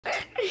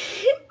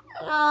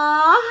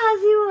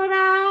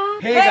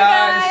Hey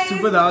guys,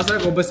 super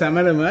දවසක් ඔබ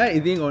සැමටම.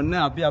 ඉතින් ඔන්න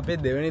අපි අපේ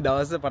දෙවෙනි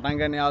දවසේ පටන්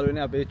ගන්න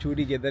යාළුවනේ අපේ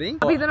චූටි ගෙදරින්.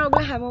 අපි හිතන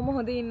ඔයගොල්ලෝ හැමෝම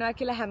හොඳින් ඉන්නවා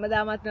කියලා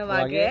හැමදාමත්ම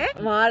වගේ.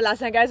 මා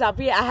ලස්සන guys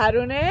අපි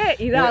ඇහැරුනේ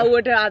ඉර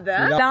අවුවට අද.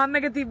 ඩාම්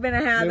එක තිබ්බේ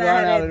නැහැ අද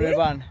හැරෙද්දී.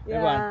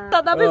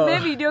 තද අපි මේ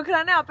වීඩියෝ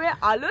කරන්නේ අපේ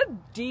අලුත්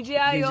DJI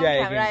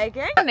කැමරා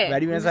එකෙන්.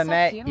 වැඩි වෙනසක්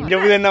නැහැ.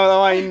 ඉන්ටර්විව් දෙන්නම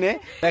තමයි ඉන්නේ.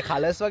 දැන්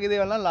කලර්ස් වගේ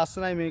දේවල් නම්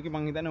ලස්සනයි මේකේ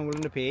මං හිතන්නේ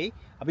ඔයගොල්ලන්ට පේයි.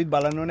 අපිත්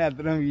බලන්න ඕනේ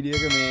අතරම වීඩියෝ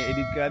එක මේ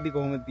එඩිට් කරද්දි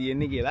කොහොමද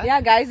තියෙන්නේ කියලා.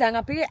 යා ගයිස් දැන්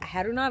අපි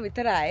හැරුණා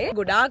විතරයි.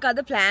 ගොඩාක් අද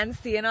ප්ලෑන්ස්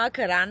තියෙනවා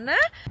කරන්න.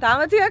 තාම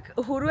ටිකක්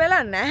හුරු වෙලා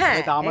නැහැ.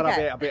 ඒ තාම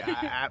අපේ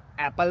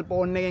Apple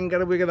phone එකෙන්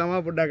කරපු එක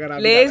තමයි පොඩ්ඩක්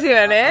කරන්නේ. ලේසි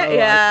වෙන්නේ.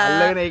 යා.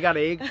 අල්ලගෙන ඒක අර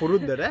ඒක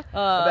පුරුද්දට.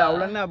 අපි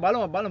අවුලන්නේ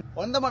බලමු.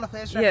 on the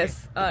face track. Yes.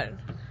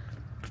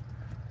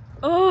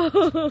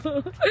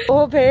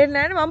 ඕ පේන්නේ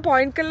නැහැ මම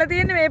පොයින්ට් කරලා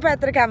තියෙන්නේ මේ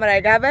පැත්තට කැමරා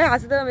එක. හැබැයි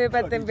හසිතම මේ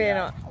පැත්තෙන්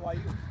පේනවා.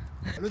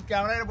 අලුත්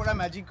කැමරා එක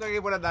පොඩ්ඩක් මැජික්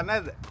වගේ පොඩ්ඩක් දන්නේ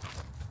නැද්ද?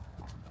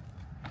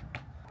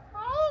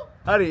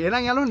 හරි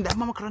එහෙනම් යාළුවනේ දැන්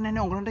මම කරන්න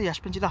යන්නේ ඔයගලන්ට යෂ්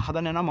පෙන්චිත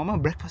හදන්න යනවා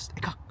මම බ්‍රෙක්ෆාස්ට්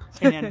එකක්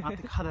එන්නේ මාත්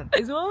එක්ක හදන්න.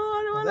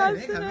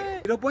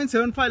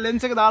 0.75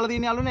 lens එක දාලා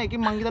තියෙන යාළුවනේ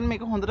ඒකෙන් මං හිතන්නේ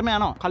මේක හොඳටම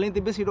යනවා. කලින්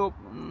තිබ්බේ 0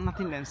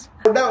 nothing lens.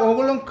 පොඩ්ඩක්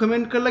ඕගොල්ලෝ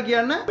කමෙන්ට් කරලා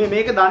කියන්න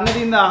මේක දන්නේ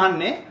දින්ද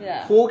අහන්නේ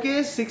 4K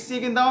 60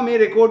 එකෙන් තමයි මේ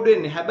රෙකෝඩ්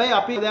වෙන්නේ. හැබැයි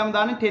අපි දැන්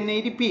දාන්නේ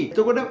 1080p.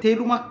 එතකොට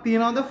තේරුමක්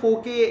තියනවද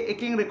 4K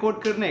එකෙන්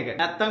රෙකෝඩ් කරන එක?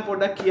 නැත්තම්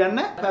පොඩ්ඩක් කියන්න.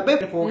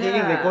 හැබැයි 4K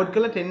එකෙන් රෙකෝඩ්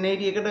කරලා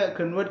 1080 එකට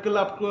කන්වර්ට්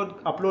කරලා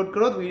අප්ලෝඩ්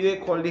කරොත් වීඩියෝ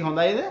එක ක්වොලිටි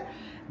හොඳයිද?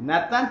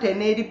 නැත්නම්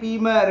 1080p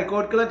ම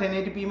රෙකෝඩ් කරලා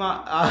 1080p ම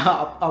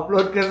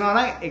අප්ලෝඩ් කරනවා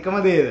නම් එකම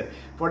දේද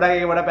පොඩ්ඩක්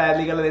ඒක පොඩ්ඩක්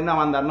පැහැදිලි කරලා දෙන්න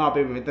මම දන්නවා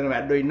අපේ මෙතන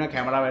වැඩෝ ඉන්නවා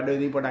කැමරා වැඩෝ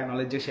ඉතින් පොඩ්ඩක්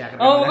නොලෙජ් එක ෂෙයා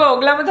කරන්න. ඔව්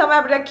ඔයගොල්ලෝම තමයි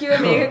අපිට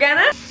කිව්වේ මේක ගැන.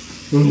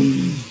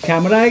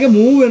 කැමරා එක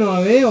මූව් වෙනවා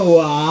මේ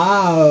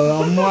වාව්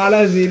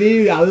අම්මාලා සිරි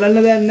අල්ලන්න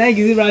දෙයක් නැහැ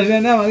කිසි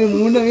ප්‍රශ්නයක් නැහැ මගේ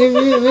මූණ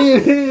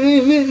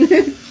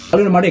මේ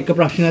අලුත් මට එක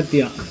ප්‍රශ්නයක්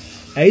තියෙනවා.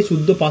 ඇයි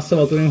සුද්ධ පස්ස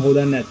වතුරෙන්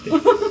හොදන්නේ නැත්තේ?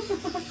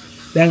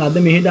 දැන් අද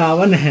මෙහෙට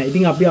ආව නැහැ.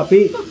 ඉතින් අපි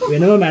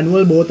වෙනම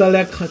මැනුවල්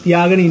බෝතලයක්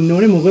තියාගෙන ඉන්න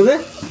ඕනේ. මොකද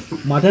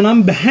මට නම්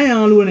බෑ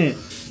යාළුවනේ.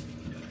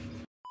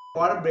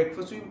 ඔයාලා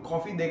බ්‍රෙක්ෆාස්ට් විත්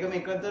කොෆි දෙකම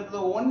එකතරද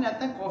ඕනේ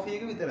නැත්නම් කොෆි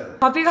එක විතරද?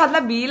 කොෆි එක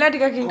හදලා බීලා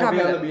ටිකකින් කපලා.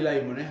 කොෆි එක බීලා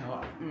ඉමුනේ.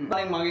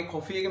 දැන් මගේ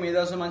කොෆි එක මේ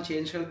දවස්වල මම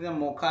චේන්ජ් කරලා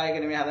තියෙනවා මොකා එක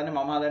නෙමෙයි හදන්නේ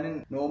මම හදන්නේ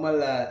normal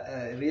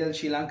real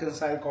Sri Lankan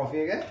style coffee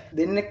එක.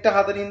 දෙන්නෙක්ට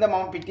හදනින්ද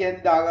මම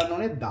පිටියන්දි දාගන්න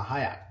ඕනේ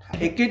 10ක්.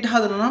 එකෙට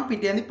හදනවා නම්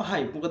පිටියන්දි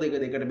 5යි. මොකද ඒක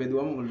දෙකට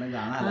බෙදුවම මුල්න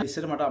ගාන හදලා.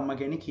 ඉස්සර මට අම්මා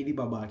කියන්නේ කිරි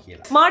බබා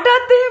කියලා.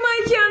 මටත්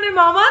එහෙමයි කියන්නේ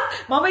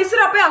මම ඉස්සර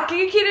අපේ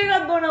අක්කගේ කිරි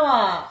එකක්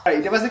බොනවා.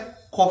 ඊට පස්සේ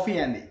කොෆි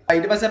හැන්දි.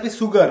 ඊට පස්සේ අපි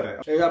සුගර්.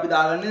 ඒක අපි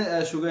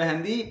දාගන්නේ සුගර්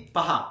හැන්දි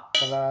 5.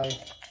 right.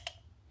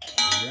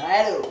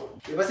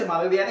 ඊට පස්සේ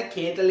මම කියන්නේ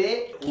කේතලේ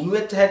උණු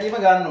වෙච්ච හැටිම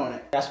ගන්න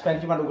ඕනේ. යස්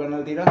පැන්ටි මට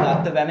උගන්වලා තියෙනවා.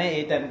 ගත්ත දැන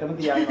ඒ තැනටම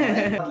තියන්න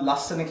ඕනේ.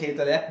 ලස්සන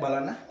කේතලයක්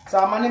බලන්න.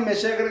 සාමාන්‍යයෙන්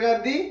මෙෂර්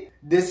කරගද්දී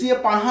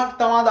 250ක්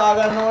තමයි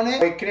දාගන්න ඕනේ.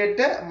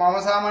 එක්කෙනෙක්ට මම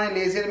සාමාන්‍යයෙන්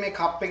ලේසියට මේ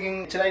කප් එකකින්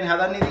ඉච්චරයින්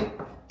හදන්නේ ඉතින්.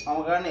 මම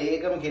කරන්නේ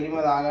ඒකම කෙලිම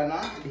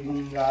දාගන්නවා.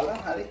 ඩිං ගාලා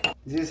හරි.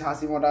 this is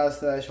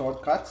Hashimoto's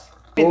shortcuts.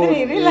 මෙතන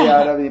ඉරිලා.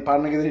 යාර මේ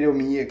පරණ ගෙදර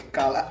මීයක්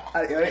කාලා.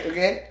 හරි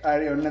okay.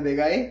 හරි ඔන්න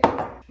දෙකයි.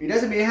 ඊට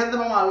පස්සේ මේ හැන්ද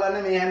මම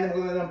අල්ලන්නේ මේ හැන්ද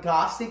මොකද මම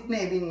ප්ලාස්ටික්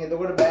නේ ඉතින්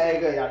එතකොට බෑ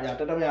ඒක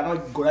යටටම යනවා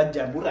ගොඩක්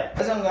ජඹුරයි.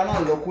 ඊටසම්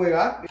ගන්නවා ලොකු එකක්.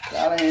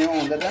 යාර මේ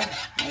හොඳට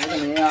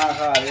මේ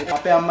ආකාරයට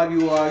අපේ අම්මා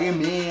කිව්වා වගේ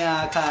මේ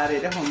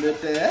ආකාරයට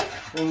හොඳට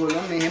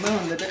ඕගොල්ලෝ මෙහෙම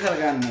හොඳට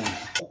කරගන්න ඕනේ.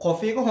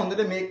 කොෆි එක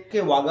හොඳට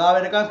මේකේ වගා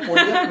වෙනකන්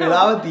පොඩි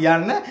වෙලාව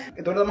තියන්න.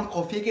 එතකොට තමයි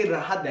කොෆි එකේ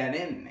රහ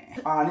දැනෙන්නේ.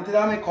 අනිත්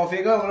දා මේ කොෆි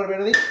එක ඔයාලට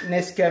වෙනදී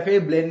Nescafe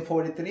Blend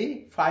 43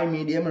 5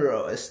 medium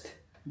roast.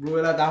 Blue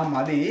වෙලා තාම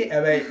මදි.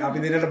 හැබැයි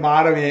අපි දෙන්නට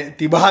බාර මේ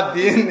තිබහක්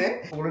තියෙන්නේ.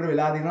 උඩට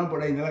වෙලා දිනවා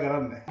පොඩ්ඩක් ඉඳලා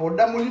කරන්න.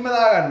 පොඩ්ඩක් මුලින්ම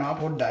දා ගන්නවා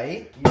පොඩ්ඩයි.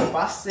 ඊට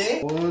පස්සේ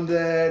හොඳට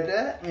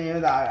මේව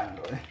දා ගන්න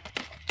ඕනේ.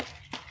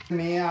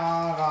 මේ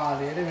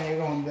ආකාරයට මේක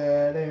හොඳට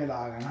මේ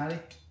දා ගන්න. හරි.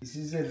 This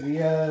is a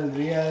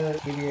real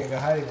කිරි එක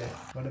හරිද?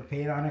 ඔයාලට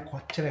පේනවනේ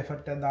කොච්චර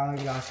effort එකක් දාන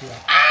ග්ලාසිය.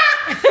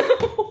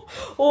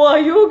 Oh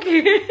are you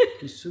okay?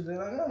 පිස්සු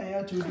දෙනවා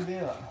එයා චූටි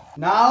දේවා.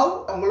 now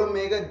ඔයගොල්ලෝ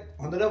මේක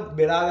හොඳට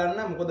බෙලා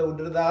ගන්න. මොකද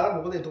උඩට දාලා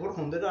මොකද එතකොට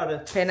හොඳට අර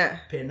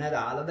පෙන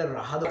දාලාද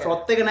රහද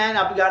ෆ්‍රොත් එක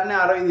නෑනේ අපි ගන්න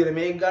අර විදිහට.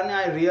 මේක ගන්න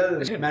ආයි රියල්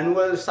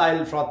මැනුවල්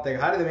ස්ටයිල් ෆ්‍රොත් එක.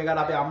 හරිද?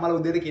 මේකට අපේ අම්මලා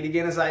උදේට කිරි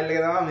කියන ස්ටයිල්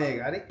එක තමයි මේක.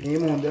 හරි.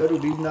 මේක හොඳට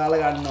උඩින්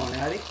දාලා ගන්න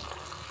ඕනේ. හරි.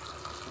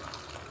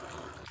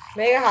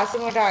 මේක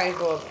හසිමෝටෝගේ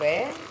කෝපේ.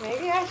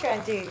 මේක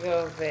යෂන්චිගේ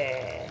කෝපේ.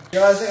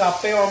 ඊට පස්සේ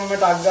අපේ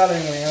අම්මට අග්ගාලා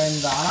මේවෙන්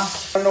දානවා.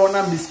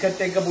 ඕනනම්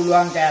බිස්කට් එක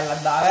පුළුවන්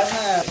කෑල්ලක්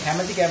දාගන්න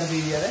කැමති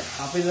විදියට.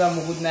 අපි දැන්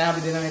මුකුත් නැහැ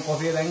අපි දෙන මේ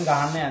කොෆි එක දැන්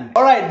ගහන්න යන්නේ.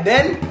 Alright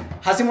then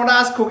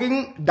Hashimoto's cooking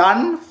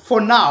done for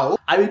now.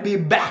 I will be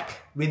back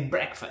with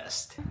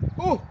breakfast.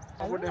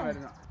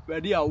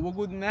 වැඩි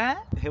අවුවකුත් නෑ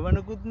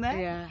හෙවනකුත්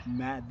නෑ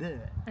මැද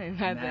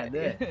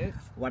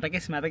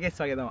වටකෙස් මැදකෙස්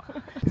වගේ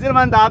තමයි. ඉතින්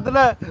මම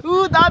තාත්තලා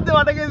තාත්තා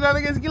වටකෙස්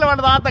මැදකෙස් කියලා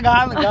මට තාත්තා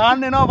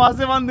ගහන්න එනවා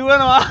පස්සේ මම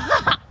දුවනවා.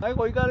 අය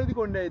කොයි කාලෙදි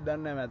කොණ්ඩේයිද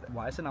දන්නේ නැහැ මැද.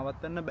 වයස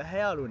නවත්තන්න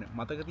බෑ යාළුවනේ.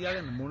 මතක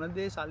තියාගන්න මොන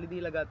දේ සල්ලි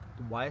දීලා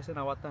ගත්තත් වයස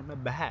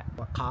නවත්තන්න බෑ.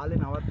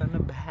 කාලේ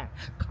නවත්තන්න බෑ.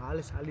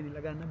 කාලේ සල්ලි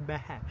දීලා ගන්න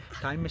බෑ.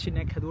 ටයිම් මැෂින්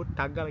එකක් හදුවොත්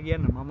ටක් ගාලා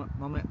කියන්න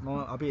මම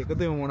අපි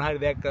එකතු වෙමු මොන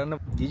හරි දෙයක් කරන්න.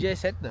 DJI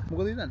සෙට්ද?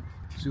 මොකද හිතන්නේ?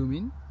 zoom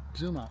in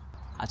zoom out.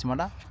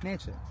 Achmada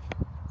nature.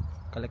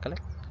 Collect.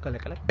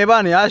 Hey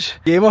baan Yash,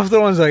 Game of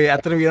Thrones වගේ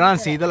අතන විරාන්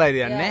සීතලයි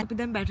කියන්නේ. අපි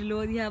දැන්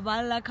බැටලෝ දිහා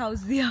බලලා,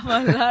 කවුස් දිහා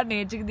බලලා,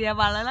 නේචර් දිහා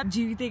බලලා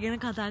ජීවිතය ගැන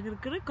කතා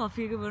කර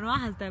කොෆි එක බොනවා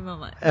හස්තයි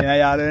මම. එයා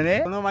යාළුවනේ.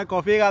 මොනවා මම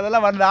කොෆි එක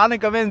හදලා මට දාන්න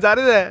කමෙන්ට්ස්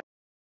හරිද?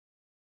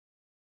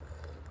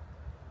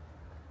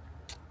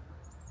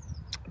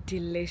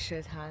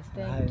 Delicious Hass.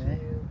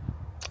 Thank you.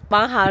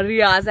 මං හරි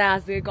ආසයි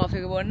හස්ගේ කොෆි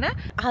එක බොන්න.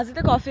 හසිත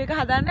කොෆි එක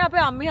හදන්නේ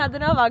අපේ අම්මි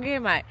හදනවා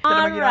වගේමයි.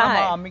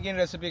 අම්මි කියන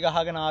රෙසිපි එක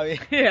අහගෙන ආවේ.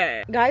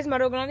 ගයිස්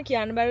මට ඔයගොල්ලන්ට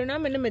කියන්න බැරි වුණා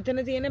මෙන්න මෙතන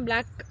තියෙන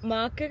බ්ලැක්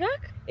මාක් එකක්.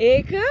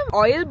 ඒක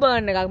ඔයිල්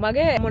බර්න් එකක්.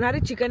 මගේ මොන හරි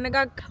චිකන්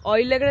එකක්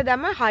ඔයිල් එකට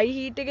දැම්ම හයි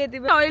හීට් එකේ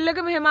තිබ්බ ඔයිල් එක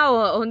මෙහෙම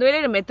හොඳ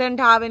වෙලේ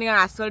මෙතනට ආවේ නිකන්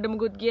ඇස් වලට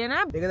මුකුත් ගියේ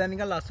නෑ. ඒක දැන්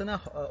නිකන් ලස්සන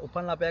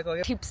උපන් ලපයක්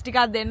වගේ. ටිප්ස් ටිකක්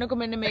දෙන්නකො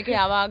මෙන්න මේක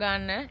යවා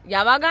ගන්න.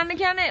 යවා ගන්න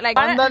කියන්නේ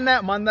like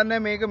මන්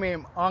දන්නේ මේක මේ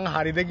මං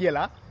හරිද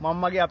කියලා.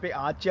 මම්මගේ අපේ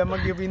ආච්චි අම්ම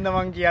කියපින්ද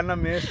මං කියන්න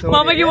මේ ස්ටෝරි.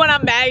 මම කිව්වා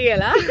නම් බෑ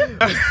කියලා.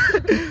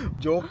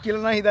 ජෝක්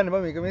කියලා නම් හිතන්න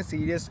බෑ මේක මේ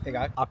සීරියස් එකක්.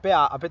 අපේ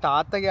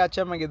තාත්තගේ ආච්චි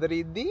අම්ම ගෙදර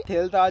ඉද්දි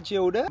තෙල් තාච්චිය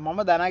උඩ මම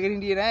දැනගෙන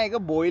හිටියේ නෑ ඒක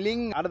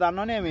බොයිලින් අර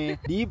දන්නවනේ මේ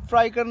ඩීප්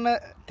ෆ්‍රයි කරන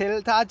තෙල්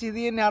තාච්චි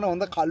තියෙන්නේ අර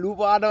හොඳ කළු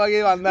පාට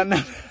වගේ මන්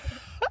දන්නේ.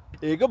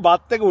 ඒක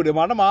බත් එක උඩ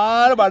මට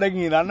මාර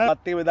බඩගිනි දන්න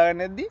බත් එක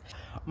බෙදාගෙන ඉද්දි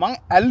මං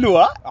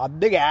ඇල්ලුවා අත්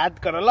දෙක ඈඩ්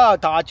කරලා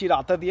තාච්චියට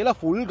අත තියලා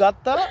ෆුල්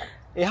ගත්තා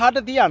එහාට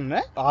තියන්න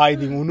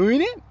ආයිතින්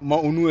උණුයිනේ මම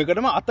උණු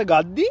එකටම අත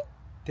ගද්දි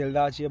තෙල්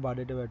තාච්චිය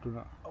බඩට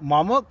වැටුණා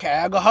මම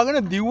කෑ ගහගෙන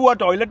දිව්වා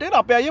টয়ලට් එකට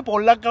අපේ අයියා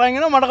පොල්ලක් කරන්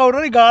එනවා මට කවුරු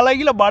හරි ගාලා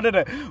ගිහලා බඩට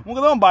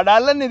මොකද මම බඩ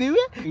අල්ලන්නේ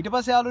දිව්වේ ඊට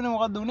පස්සේ යාළුවනේ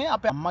මොකක්ද උනේ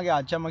අපේ අම්මගේ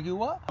ආච්චි අම්ම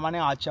කිව්වා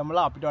මමනේ ආච්චි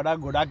අම්මලා අපිට වඩා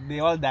ගොඩක්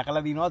දේවල්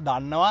දැකලා දිනවා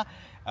දන්නවා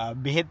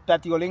බෙහෙත්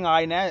පැති වලින්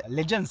ආයි නෑ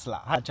ලෙජන්ඩ්ස්ලා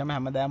ආච්චිම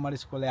හැමදාම හරි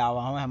ඉස්කෝලේ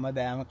ආවම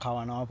හැමදාම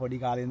කවනවා පොඩි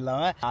කාලේ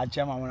ඉඳලම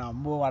ආච්චිම මම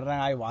අම්බෝ වරණ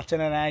ආයි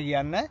වචන නෑ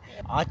කියන්නේ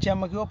ආච්චිම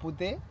කිව්වා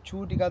පුතේ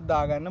චූ ටිකක්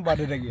දාගන්න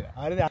බඩට කියලා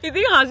හරිද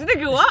ඉතින් හසිත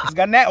කිව්වා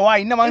ගන්න නෑ ඔයා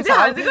ඉන්න මං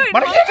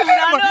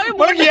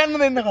මට කියන්න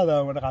දෙන්න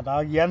කතාව මට කතාව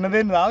කියන්න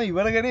දෙන්න තාම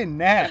ඉවර කරේ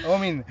නෑ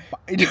ඕමින්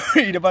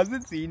ඊට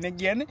පස්සේ සීන් එක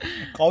කියන්නේ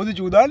කවුද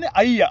චූ දාන්නේ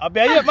අයියා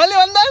අපේ අයියා මල්ලි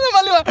වන් දාන්නේ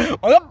මල්ලි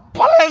ඔය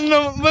බලන්න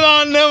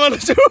දාන්න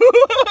මට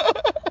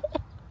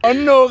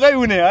ඔන්න ඕකයි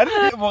උනේ හරි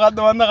මොකද්ද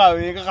මන්ද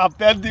කාවේ ඒක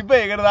කප්පයක් තිබ්බ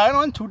ඒකට දාගෙන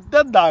මම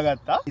චුට්ටක්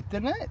දාගත්තා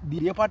එතන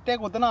දිරිය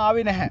පට්ටයක් ඔතන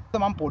ආවේ නැහැ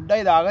මම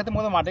පොඩ්ඩයි දාගත්තේ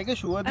මොකද මට ඒක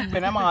ෂුවර්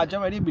තිබ්බේ නැහැ මම ආච්චා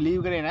වැඩි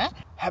බිලීව් කරේ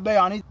නැහැ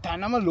හැබැයි අනිත්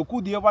තැනම ලොකු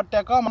දිය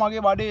පට්ටයක් ආවා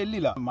මගේ බඩේ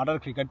එල්ලිලා මට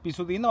ක්‍රිකට්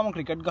පිස්සු තියෙනවා මම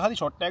ක්‍රිකට් ගහදී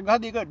ෂොට් එකක්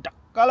ගහදී ඒක ඩක්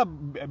කාලා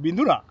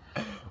බිඳුනා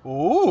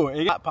ඕ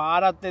ඒක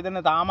පාරත් එතන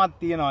තාමත්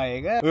තියෙනවා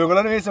ඒක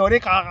ඔයගොල්ලෝ මේ ස්ටෝරි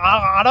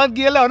කාටවත්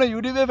කියලා ඔන්න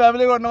YouTube එකේ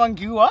ෆැමිලි එකට මම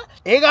කිව්වා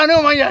ඒක අනුව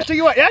මම යෂ්ට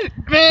කිව්වා යෂ්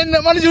මෙන්න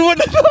මම ෂුවර්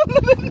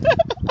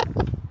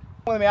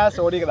මෙයා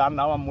සෝඩි එක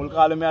දන්නවා මම මුල්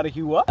කාලේ මෙයාට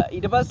කිව්වා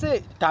ඊට පස්සේ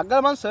ටග්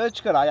ගාලා මම සර්ච්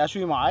කරා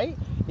යෂුයිමයි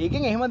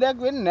ඒකෙන් එහෙම දෙයක්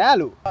වෙන්නේ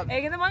නෑලු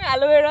ඒකද මම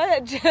ඇලෝවෙරා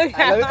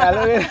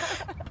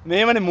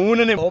මේමනේ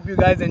මූණනේ hope you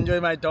guys enjoy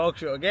my talk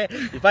show okay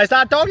if I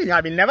start talking I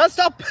will never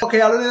stop okay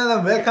යාළුවනේ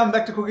welcome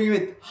back to cooking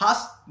with Hass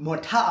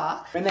මොටා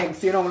වෙන එක්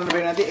සීන ඔයගොල්ලන්ට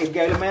පේන නැති එක්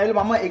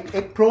ගෑවිලා මම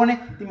එක් ප්‍රෝනේ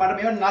ඉතින් මට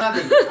මේව නරක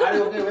දෙන්න හරි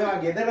okay ඔය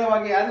ගෙදර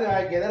වගේ හරි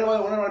ගෙදර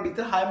වගේ ඕනම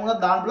බිත්තර 6 මොනක්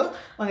දාන්න බලන්න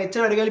මම එච්චර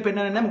වැඩ ගාලි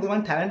පෙන්නන්නේ නැහැ මොකද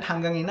මම ටැලන්ට්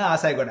හංගන් ඉන්න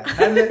ආසයි ගොඩක්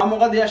හරිද මම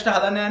මොකද යෂ්ට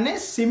හදන්න යන්නේ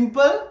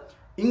simple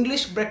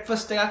English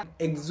breakfast එකක්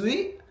eggsui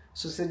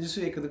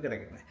sausage එකතු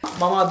කරගෙන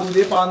මම අද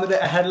උදේ පාන්දර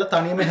ඇහැරලා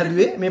තනියම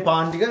හැදුවේ මේ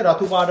පාන් ටික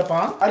රතු පාට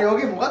පාන් හරි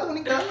ඕකේ මොකද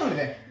මුණින් කරන්න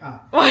ඕනේ දැන්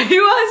why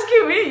you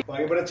asking me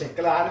වගේ පොඩ චෙක්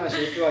කරලා ආන්න මම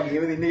ෂේප් එක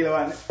වගේ ඉන්න කියලා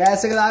බලන්න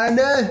ගෑස් එක දාගන්න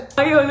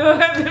අය ඔලුව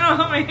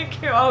හැදෙනවා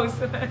මේකේ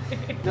අවශ්‍යයි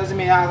ඊට පස්සේ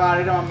මේ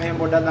ආකාරයට මම මෙහෙම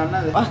පොඩ්ඩක්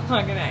දාන්නද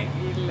මගේ නෑ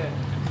කිල්ල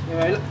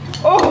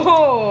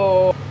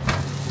ඕහෝ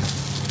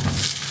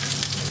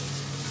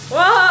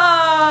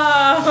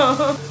wow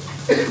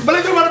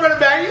බලන්න මට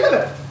බෑග් ඉන්නද ඔව්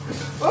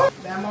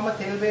දැන් මම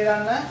තෙල්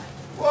බේරන්න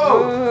wow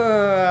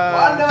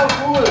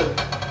wonderful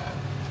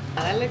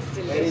that looks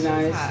delicious very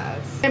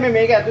nice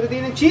මේක ඇතුලේ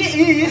තියෙන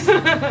cheese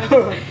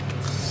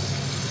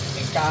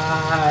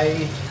එකයි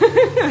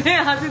මේ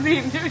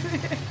හසිතින්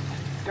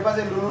ඊට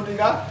පස්සේ ලුණු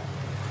ටික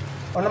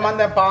ඔන්න මම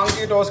දැන් පාන්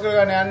කී ටෝස්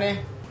කරගෙන යන්නේ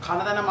කන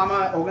දන මම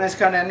ඕගනයිස්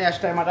කරන්න යන්නේ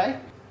ඇස්ටයි මටයි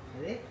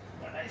හරි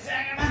මොනයි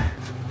සෑගෙන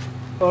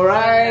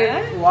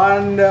alright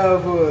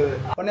wonderful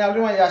ඔන්න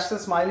යාළුවෝ මම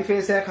යෂ්ට ස්මයිලි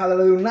ෆේස් එකක්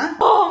හදලා දුන්නා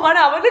oh මට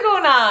අමතක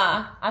වුණා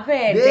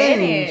අපේ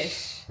ඩේනිෂ්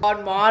on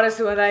මාර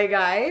සුවඳයි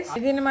guys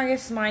ඉතින් මගේ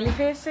ස්මයිලි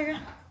ෆේස් එක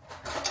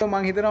මම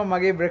හිතනවා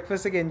මගේ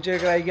බ්‍රෙක්ෆාස්ට් එක එන්ජොයි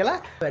කරයි කියලා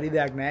වැඩි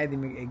දෙයක් නෑ ඉතින්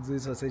මේ eggs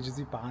with sausages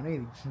පානේ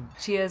ඉතින්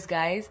cheers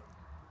guys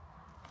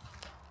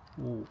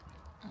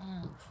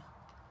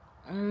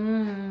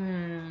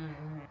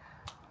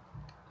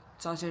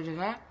sausage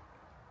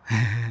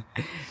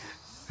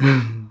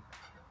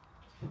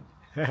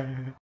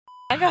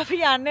එක අපි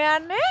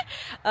යන්නේ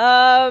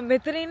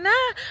මෙතන ඉන්න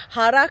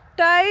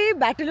හරක්ටයි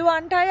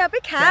බැටළුවන්ටයි අපි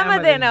කෑම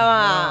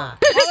දෙනවා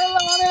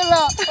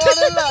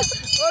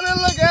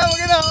ඔරෙල්ලා කෑම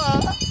ගෙනවා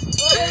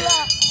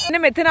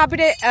මෙතන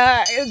අපිට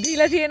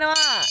දීලා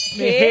තියෙනවා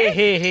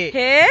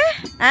හේ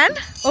and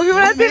ඔකේ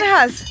මොනවද තියෙන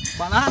හස්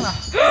banana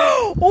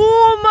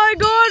oh my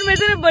god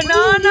මෙතන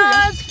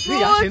bananas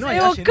fruits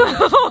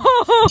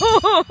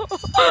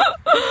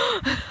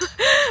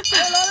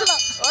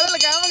ඔරෙල්ලා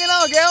කෑම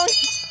ගෙනවා කෑම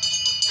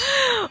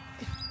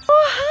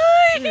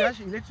hi.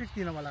 electric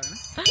තියෙනවා බලන්න.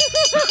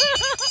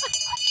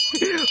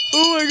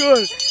 Oh my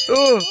god.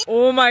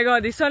 Oh my god,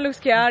 this one looks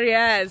scary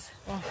as.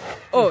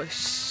 Oh.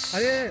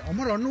 අरे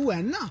අමර අන්නු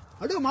වෙන්න.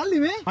 අඩ මල්ලි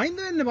මේ. අයින්ද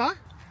වෙන්න බා.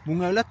 මුං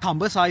ඇවිල්ලා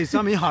තඹ සයිස්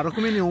මේ හරකු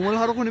මේ normal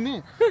හරකු නෙමේ.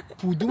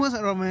 පුදුම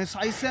මේ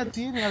සයිස් එකක්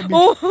තියෙන යාර.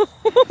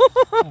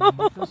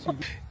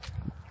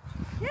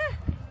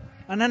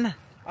 අනන්න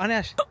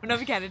අනෑෂ්.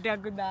 උනවි කැරට්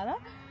එකක් දාලා.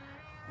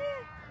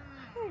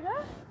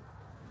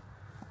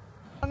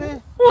 අනේ.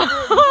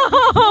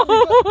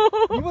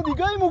 ඉව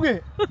දිගයි මුගේ.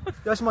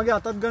 යස් මගේ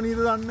අතත්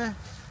ගනීද දන්නේ.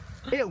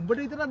 ඒ උඹට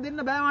විතරක් දෙන්න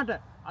බෑ මට.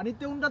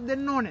 අනිත් උන්ටත්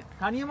දෙන්න ඕනේ.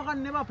 තනියම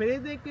කන්න එපා.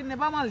 පෙරේතෙක් වෙන්න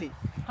එපා මල්ලි.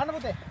 කන්න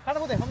පුතේ.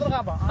 හොඳට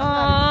කාපා.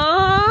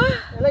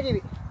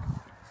 එලකිරි.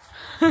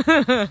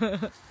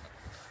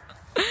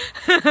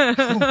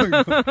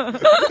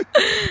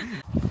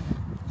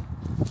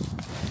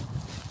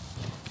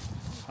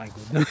 My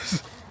goodness.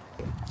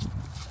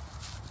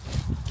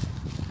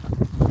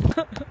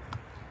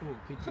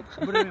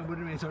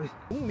 බුදුනේ sorry.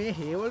 මේ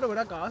හේ වලට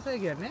ගොඩක් ආසයි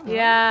කියන්නේ.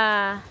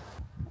 Yeah.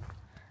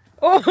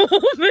 Oh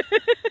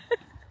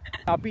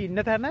අපි ඉන්න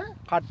තැන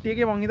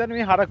කට්ටියගේ මං හිතන්නේ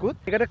මේ හරකුත්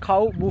එකට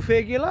කව්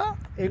බුෆේ කියලා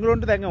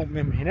ඒගොල්ලොන්ට දැන්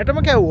මෙහෙනටම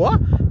කැවුවා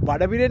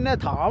බඩ පිරෙන්නේ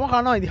තාම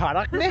කනවා ඉතින්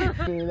හරක්නේ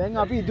දැන්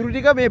අපි ඉතුරු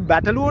ටික මේ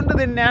බැටළුවන්ට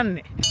දෙන්න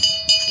යන්නේ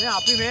මේ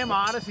අපි මේ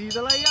මාර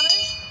සීතලයි යන්නේ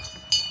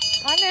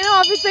අන්න එනවා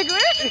ඔෆිස්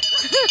එකේ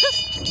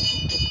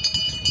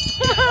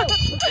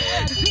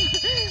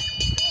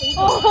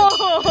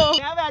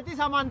යාව ඇති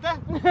සමන්ත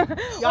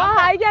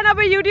hi කියන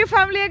අපේ YouTube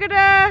family එකට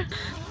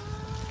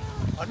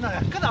අන්න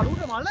එක්ක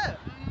දරුවට මල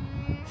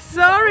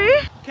sorry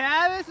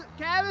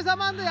කෑවේ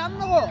සමන්ත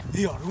යන්නකෝ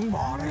ඊ අරුන්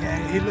මාර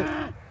ගෑහිල්ල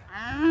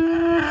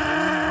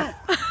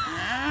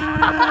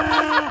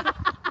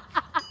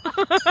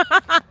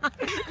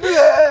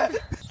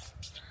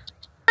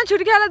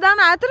චුටි කියලා දාන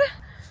ආතර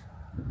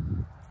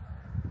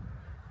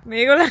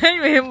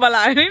මේගොල්ලන් මෙහෙම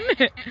බලාගෙන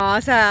ඉන්නේ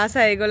ආස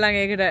ඒගොල්ලන්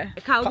ඒකට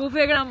කව්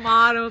බුෆේ එකට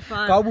මාරම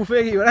ෆන් කව් බුෆේ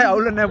එක ඉවරයි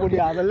අවුල නැහැ පොඩි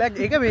ආදල්ලක්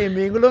ඒක මේ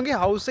මේගොල්ලෝගේ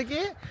හවුස්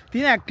එකේ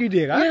තියෙන ඇක්ටිවිටි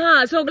එක යා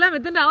සෝගලා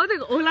මෙතන ආවද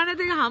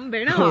ඔයාලන්ට ඒක හම්බ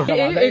වෙනවා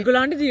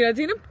ඒගොල්ලන්ට ජීවිතේ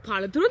තියෙන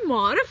පළතුරුත්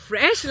මාර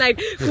ෆ්‍රෙෂ් ලයික්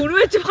කුණු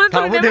වෙච්ච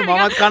පළතුරු නෙමෙයි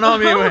මමත් කනවා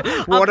මේ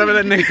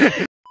වෝටර්මෙලන් එක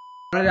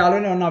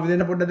යාළුවනේ ඔන්න අපි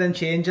දෙන්න පොඩ්ඩක් දැන්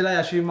චේන්ජ් වෙලා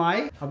යශවිමයි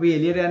අපි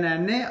එළියට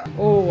යන්නේ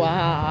ඕ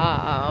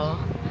වාව්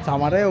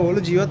සමහර අය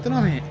ඕගොල්ලෝ ජීවත්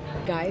වෙනවා මේ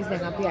guys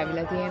දැන් අපි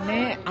ඇවිල්ලා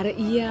තියෙන්නේ අර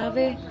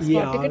ඊයාවේ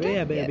ස්පොට් එකට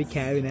හැබැයි අපි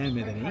කෑවේ නෑ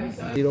මෙතනින්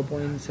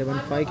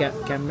 0.75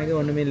 කැම් එක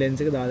ඔන්න මේ ලෙන්ස්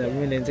එක දාලා අපි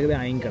මේ ලෙන්ස් එක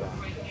දැන් අයින් කරා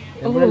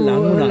දැන් පොඩ්ඩක්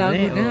ලඟ වුණා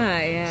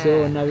නේ සෝ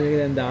ඔන්න අපි මේක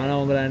දැන් දානවා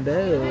ඔයගලන්ට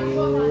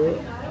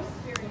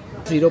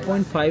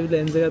 0.5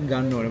 ලෙන්ස් එකක්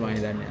ගන්න ඕනේ මම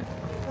හිතන්නේ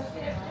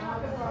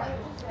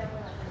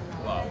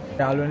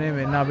යාළුවනේ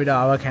මෙන්න අපිට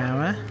ආව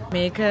කෑම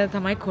මේක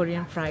තමයි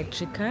කොරියන් ෆ්‍රයිඩ්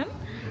චිකන්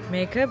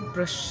මේක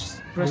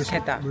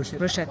බ්‍රොෂෙටා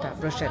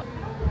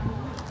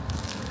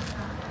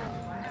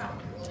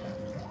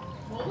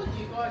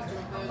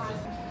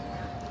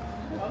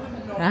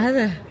Right?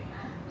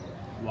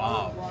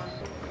 Wow.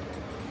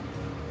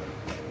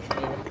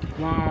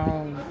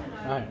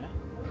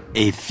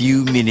 A few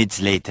minutes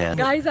later.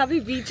 Guys, අපි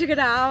beach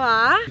එකට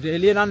ආවා.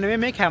 විරේලිය නම් නෙමෙයි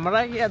මේ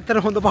කැමරා එකේ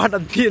ඇත්තට හොඳ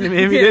පාටක් තියෙන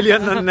මේ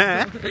විරේලියක් නම් නෑ.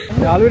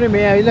 යාළුවනේ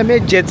මේ ඇවිල්ලා මේ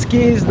ජෙට්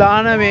ස්කීස්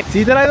දාන මේ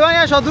සීතලයි දුවා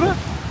යා ශතුරු.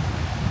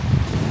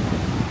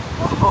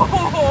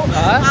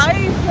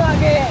 අයිස්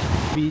වගේ.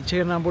 බීච්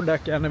එක නම්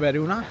පොඩ්ඩක් යන්න බැරි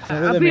වුණා.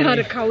 අපි අර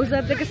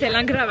කවුසත් එක්ක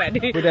සෙල්ලම් කරා වැඩි.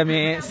 අපිට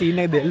මේ සීන්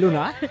එක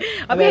දෙල්ලුණා.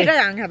 අපි හෙට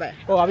යන් හැබැයි.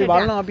 ඔව් අපි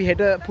බලනවා අපි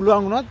හෙට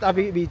පුළුවන් වුණොත්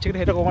අපි බීච් එකට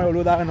හෙට කොහමද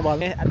ඔළුව දාගන්න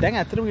බලන්නේ. දැන්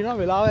ඇත්තටම කියනවා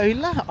වෙලාව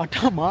ඇවිල්ලා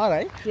 8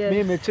 මාරයි.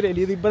 මේ මෙච්චර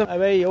එළිය තිබ්බම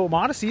හැබැයි ඔව්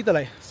මාර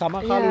සීතලයි. සම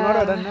කාලේ වුණාට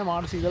වැඩක් නැහැ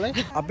මාර සීතලයි.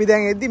 අපි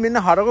දැන් එද්දි මෙන්න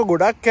හරක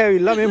ගොඩක්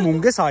ඇවිල්ලා මේ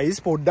මුංගේ සයිස්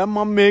පොඩ්ඩක්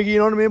මම මේ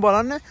කියනවනේ මේ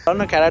බලන්න.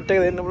 බලන්න කැරට් එක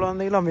දෙන්න පුළුවන්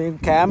ද කියලා මේ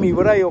කෑම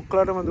ඉවරයි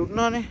ඔක්කොලටම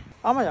දුන්නානේ.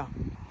 අමයා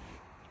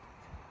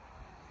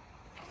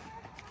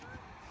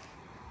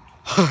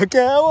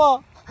කෑවා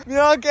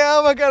මෙයා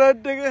කෑවා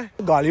කැරට් එක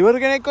ගලිවර්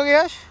කෙනෙක් වගේ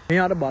යෂ් මේ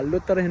අර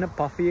බල්ලොත් අර එන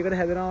පෆි එකට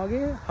හැදෙනවා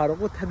වගේ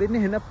හරකොත්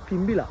හැදෙන්නේ එන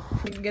පිම්බිලා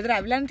ගෙදර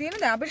ඇවිල්ලා තියෙන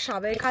දැන් අපි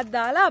ශව එකක්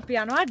දාලා අපි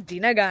යනවා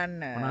ඩින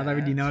ගන්න මොනවද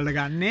අපි ඩිනර් වලට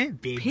ගන්නේ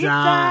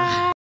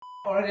පිට්සා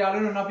ඔයාලා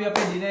යාළුවෝ අපි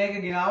අපේ ඩිනර් එක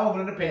ගෙනාවා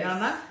ඔයගලන්ට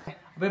පෙන්නන්න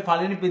අපේ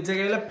පළවෙනි පිට්සා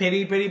එක කියලා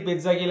පෙරි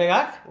පිට්සා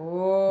කියලා එකක්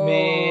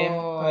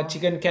මේ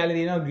චිකන් කැලි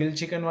දිනවා ග්‍රිල්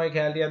චිකන් වගේ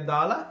කැලියක්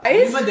දාලා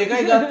මම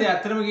දෙකයි ගත්තේ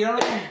ඇත්තටම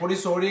කියනවනේ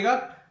පොඩි සෝඩි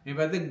එකක් මේ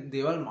පැත්තේ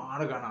දේවල්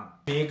මාර ගණන්.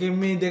 මේකෙන්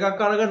මේ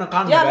දෙකක් අරගෙන කන්න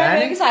බෑ. යා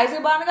මේකේ සයිස්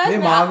එක බලන්න ගයිස්.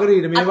 මේ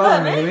මාගරීට මේ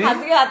බලන්න මේ.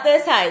 හසිගේ අතේ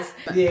සයිස්.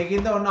 ඉතින්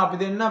ඒකින්ද ඔන්න අපි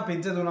දෙන්න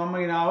පිට්සා තුනක්ම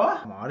ගෙනාවා.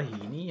 මාර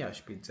හීනී යෂ්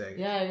පිට්සා එක.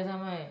 යා ඒක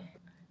තමයි.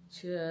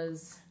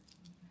 Cheers.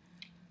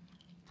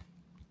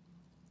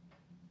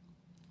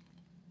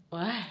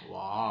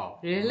 Wow.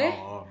 Really?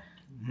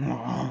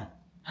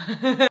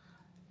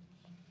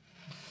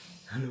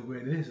 Hello,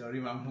 sorry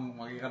මම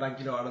මගේ කටක්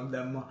කියලා වරක්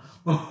දැම්මා.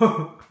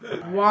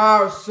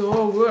 Wow, so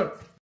good.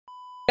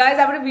 guys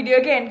අපිට වීඩියෝ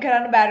එක එන්ඩ්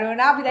කරන්න බැරි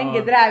වුණා. අපි දැන්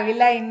ගෙදර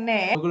ඇවිල්ලා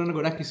ඉන්නේ. ඔයගොල්ලන්ට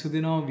ගොඩක් කිසු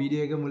දෙනවා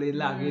වීඩියෝ එක මුලින්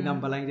ඉඳලා අගේ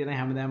ඉඳන් බලන් ඉඳන්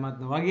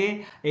හැමදාමත් වගේ.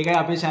 ඒකයි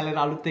අපේ channel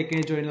එකට අලුත්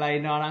එක්කේ join ලා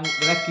ඉන්නවා නම්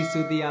ගොඩක්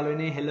කිසුති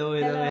යාළුවනේ. hello.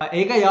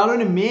 ඒක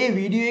යාළුවනේ මේ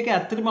වීඩියෝ එක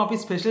ඇත්තටම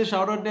අපි special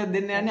shout out එකක්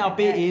දෙන්න යන්නේ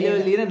අපේ A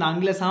level ලියන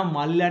නංගිලා සහ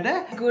මල්ලට.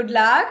 good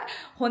luck.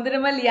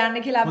 හොඳටම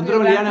ලියන්න කියලා අපි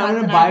හොඳටම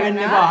ලියන්න බය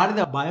වෙන්න එපා.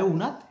 හරිද? බය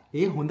වුණත්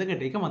ඒ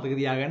හොඳකට ඒක මතක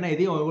තියාගන්න.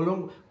 ඉතින් ඔයගොල්ලෝ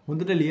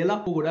හොඳට ලියලා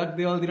ගොඩක්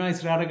දේවල් තියෙනවා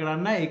ඉස්සරහට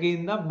කරන්න. ඒකෙන්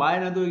ඉඳන් බය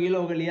නැතුව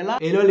කියලා ඔක ලියලා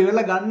ඒ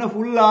ලෙවල් ගන්න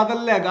full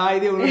ආතල්ලයක්.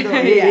 ආයිදී උනට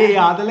ඒ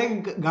ආතලෙන්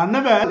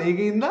ගන්න බෑ.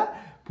 ඒකෙන් ඉඳන්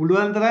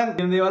පුළුවන් තරම්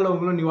වෙන දේවල්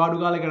ඔයගොල්ලෝ නිවාඩු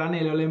කාලේ කරන්න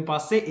ඒ ලෙවලෙන්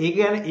පස්සේ. ඒක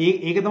කියන්නේ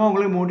ඒක තමයි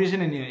ඔයගොල්ලෝ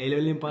මොටිවේෂන් එන්නේ. ඒ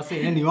ලෙවලෙන්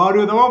පස්සේ එන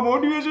නිවාඩුව තමයි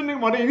මොටිවේෂන්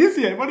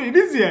එක. මට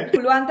ඉනිසියයි.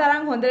 පුළුවන්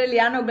තරම් හොඳට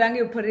ලියන්න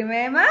ඔයගලන්ගේ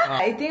උපරිමයම.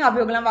 ඉතින්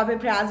අපි ඔයගලන්ව අපේ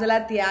ප්‍රයාස වල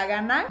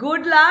තියාගන්න.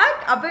 good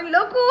luck. අපෙන්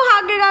ලොකු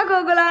hug එකක්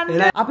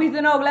ඔයගලන්ට. අපි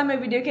හිතනවා ඔයගලන් මේ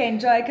වීඩියෝ එක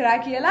enjoy කරා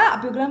කියලා.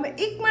 අපි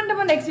ඔයගලන්ව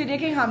ඉක්මනටම next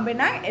වීඩියෝ එකකින්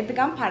හම්බෙන්නම්.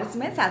 එතකම්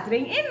පරිස්සමෙන්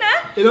සතුටින් ඉන්න.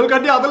 එළවලු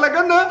කට්ටිය අදලා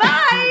ගන්න.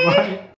 bye.